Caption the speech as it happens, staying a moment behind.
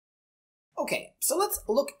Okay, so let's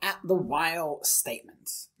look at the while statement.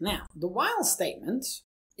 Now, the while statement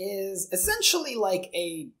is essentially like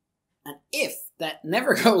an if that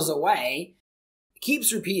never goes away,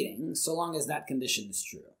 keeps repeating so long as that condition is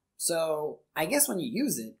true. So I guess when you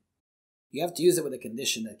use it, you have to use it with a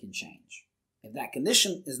condition that can change. If that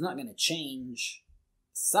condition is not going to change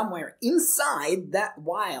somewhere inside that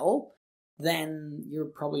while, then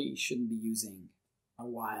you probably shouldn't be using a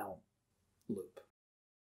while loop.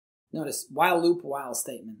 Notice while loop, while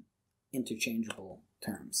statement, interchangeable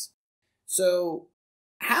terms. So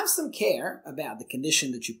have some care about the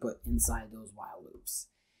condition that you put inside those while loops.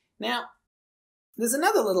 Now, there's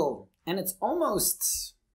another little, and it's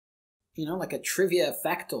almost, like a trivia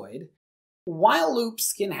factoid. While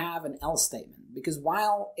loops can have an else statement, because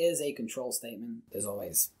while is a control statement, there's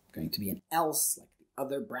always going to be an else, like the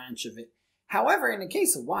other branch of it. However, in the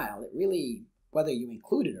case of while, it really, whether you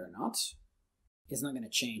include it or not, is not going to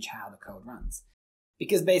change how the code runs.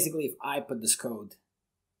 Because basically, if I put this code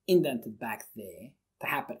indented back there to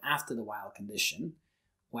happen after the while condition,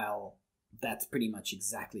 well, that's pretty much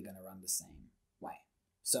exactly going to run the same way.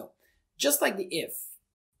 So, just like the if,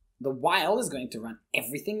 the while is going to run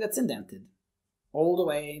everything that's indented, all the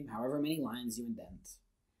way, however many lines you indent.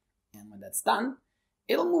 And when that's done,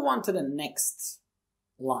 it'll move on to the next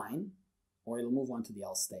line, or it'll move on to the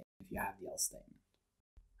else statement if you have the else statement.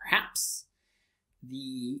 Perhaps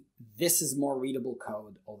this is more readable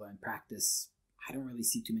code, although in practice, I don't really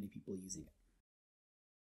see too many people using it.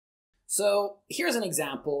 So here's an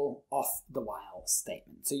example of the while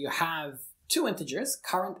statement. So you have two integers,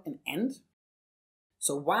 current and end.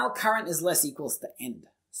 So while current is less equals to end.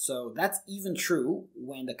 So that's even true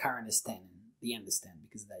when the current is 10 and the end is 10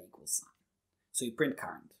 because of that equals sign. So you print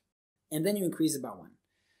current. And then you increase it by 1.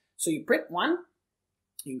 So you print 1,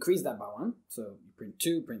 you increase that by 1. So you print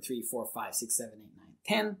 2, print 3, 4, 5, 6, 7, 8,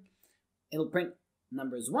 9, 10. It'll print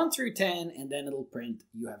numbers 1 through 10, and then it'll print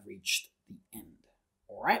you have reached the end.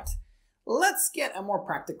 All right? Let's get a more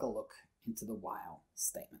practical look into the while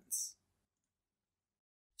statements.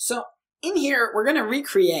 So in here, we're going to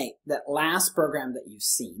recreate that last program that you've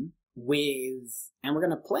seen and we're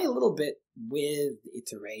going to play a little bit with the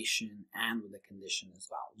iteration and with the condition as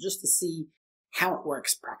well, just to see how it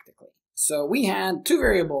works practically. So we had two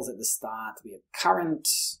variables at the start. We had current,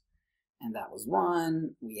 and that was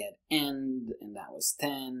 1. We had end, and that was 10.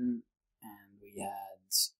 And we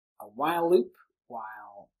had a while loop,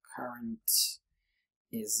 while current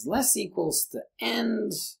is less equals to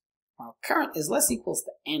end, while current is less equals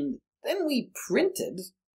to end. Then we printed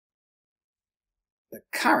the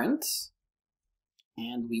current,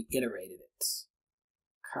 and we iterated it.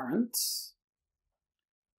 Current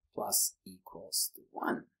plus equals to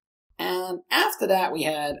 1. And after that, we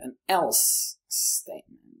had an else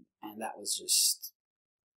statement, and that was just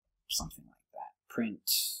something like that. Print,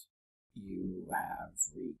 you have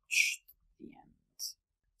reached the end.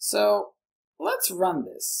 So let's run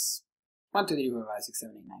this. 1, 2, 3, 4, 5, 6,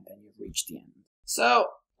 7, 8, 9, 10, you've reached the end. So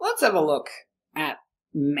let's have a look at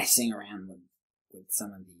messing around with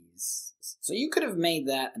some of these. So you could have made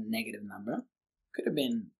that a negative number. That could have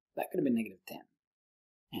been negative 10.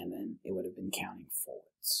 And then it would have been counting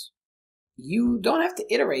forwards. You don't have to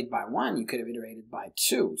iterate by 1. You could have iterated by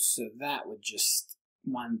 2. So that would just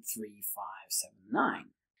 1, 3, 5, 7, 9.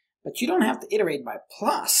 But you don't have to iterate by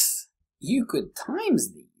plus. You could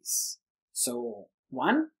times these. So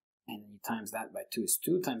 1, and then you times that by 2 is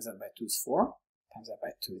 2, times that by 2 is 4, times that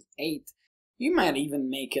by 2 is 8. You might even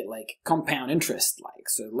make it like compound interest like.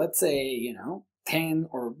 So let's say, 10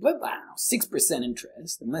 or, I don't know, 6%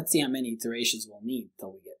 interest. And let's see how many iterations we'll need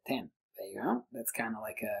till we get 10. There you go. That's kind of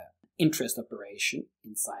like a interest operation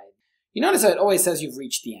inside. You notice how it always says you've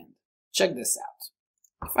reached the end. Check this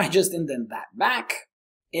out. If I just indent that back,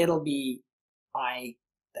 it'll be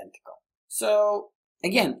identical. So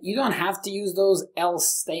again, you don't have to use those else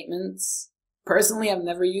statements. Personally, I've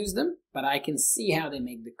never used them, but I can see how they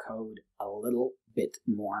make the code a little bit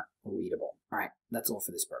more readable. All right, that's all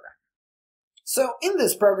for this program. So in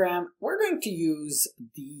this program, we're going to use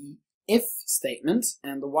the if statement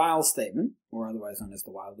and the while statement, or otherwise known as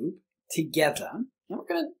the while loop, together. And we're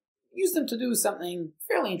going to use them to do something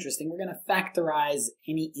fairly interesting. We're going to factorize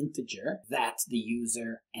any integer that the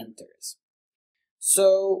user enters.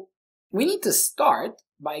 So we need to start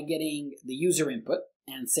by getting the user input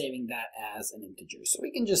and saving that as an integer. So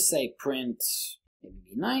we can just say print, maybe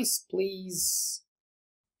be nice, please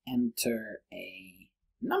enter a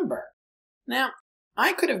number. Now,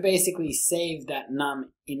 I could have basically saved that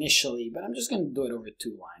num initially, but I'm just going to do it over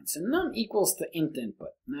 2 lines. So num equals to int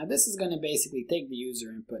input. Now this is going to basically take the user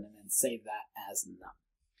input and then save that as num.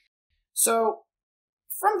 So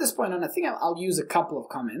from this point on, I think I'll use a couple of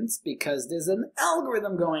comments because there's an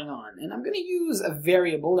algorithm going on, and I'm going to use a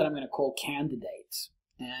variable that I'm going to call candidate.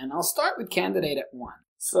 And I'll start with candidate at 1.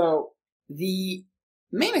 So the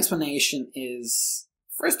main explanation is,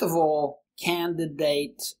 first of all,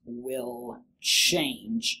 candidate will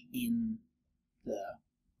change in the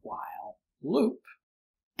while loop,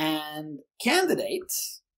 and candidate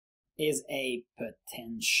is a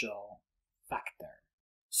potential factor.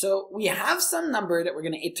 So we have some number that we're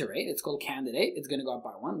going to iterate. It's called candidate. It's going to go up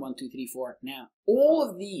by 1, 1, 2, 3, 4. Now, all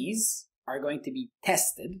of these are going to be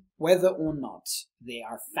tested whether or not they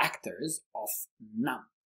are factors of num.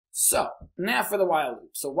 So now for the while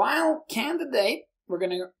loop. So while candidate, we're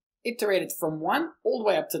going to iterate it from 1 all the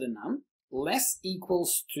way up to the num, less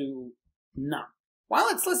equals to num. While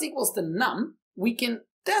it's less equals to num, we can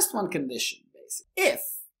test one condition, basically. If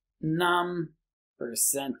num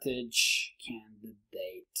percentage candidate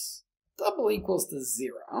double equals to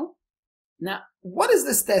 0. Now, what is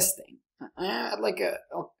this testing? I'm going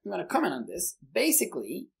to comment on this.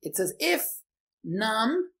 Basically, it says if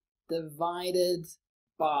num divided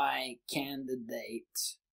by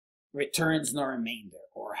candidate returns no remainder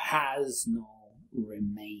or has no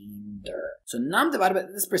remainder. So num divided by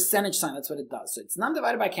this percentage sign, that's what it does. So it's num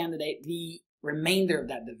divided by candidate, the remainder of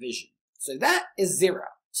that division. So that is 0.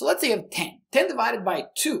 So let's say you have 10. 10 divided by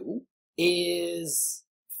 2 is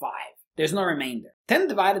 5. There's no remainder. 10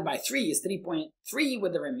 divided by 3 is 3.3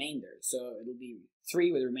 with the remainder. So it'll be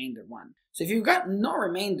 3 with remainder 1. So if you've got no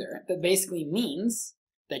remainder, that basically means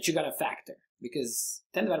that you got a factor. Because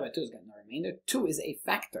 10 divided by 2 has got no remainder. 2 is a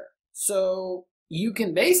factor. So you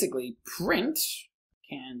can basically print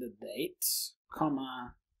candidate,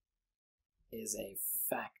 comma, is a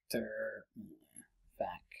factor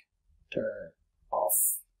of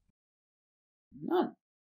none.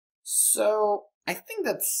 So I think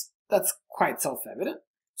that's quite self-evident.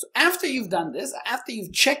 So after you've done this, after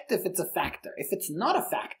you've checked if it's a factor, if it's not a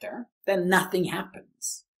factor, then nothing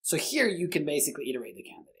happens. So here you can basically iterate the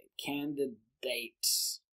candidate. Candidate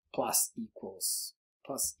plus equals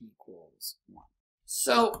 1.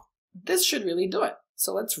 So this should really do it.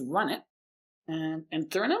 So let's run it and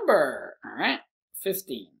enter a number. All right,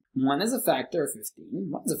 15. 1 is a factor of 15.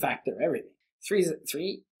 1 is a factor of everything. 3 is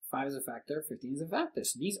 3. 5 is a factor. 15 is a factor.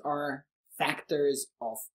 So these are factors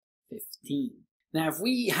of 15. Now, if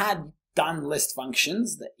we had done list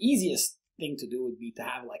functions, the easiest thing to do would be to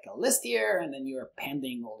have like a list here, and then you're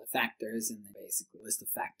appending all the factors and then basically a list of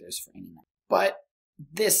factors for any number. But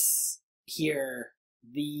this here,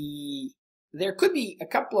 there could be a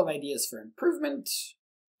couple of ideas for improvement.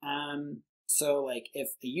 So like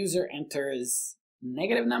if the user enters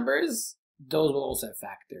negative numbers, those will also have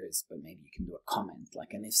factors, but maybe you can do a comment,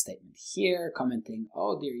 like an if statement here, commenting,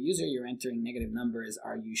 oh, dear user, you're entering negative numbers.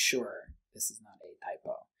 Are you sure this is not a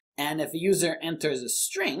typo? And if a user enters a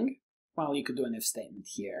string, well, you could do an if statement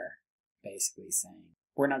here, basically saying,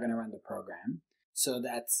 we're not going to run the program. So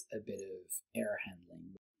that's a bit of error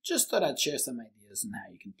handling. Just thought I'd share some ideas on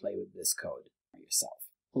how you can play with this code yourself.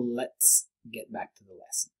 Let's get back to the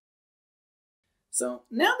lesson. So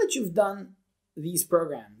now that you've done these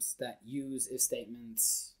programs that use if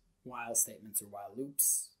statements, while statements, or while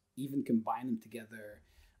loops, even combine them together,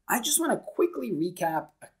 I just want to quickly recap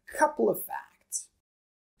a couple of facts.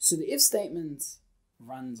 So the if statement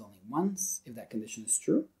runs only once if that condition is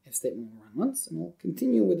true. If statement will run once and will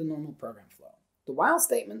continue with the normal program flow. The while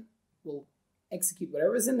statement will execute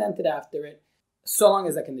whatever is indented after it so long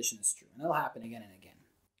as that condition is true. And it'll happen again and again.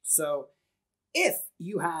 So if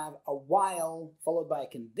you have a while followed by a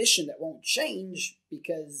condition that won't change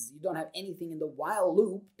because you don't have anything in the while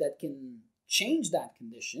loop that can change that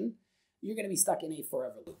condition, you're going to be stuck in a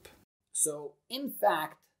forever loop. So in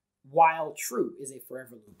fact, while true is a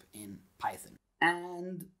forever loop in Python.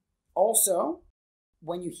 And also,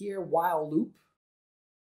 when you hear while loop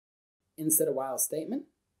instead of while statement,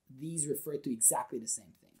 these refer to exactly the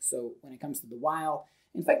same thing. So when it comes to the while,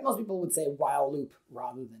 in fact, most people would say while loop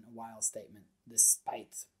rather than a while statement,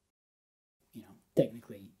 despite,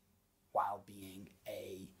 technically while being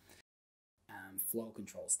a flow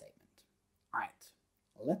control statement. All right,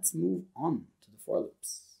 let's move on to the for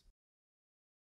loops.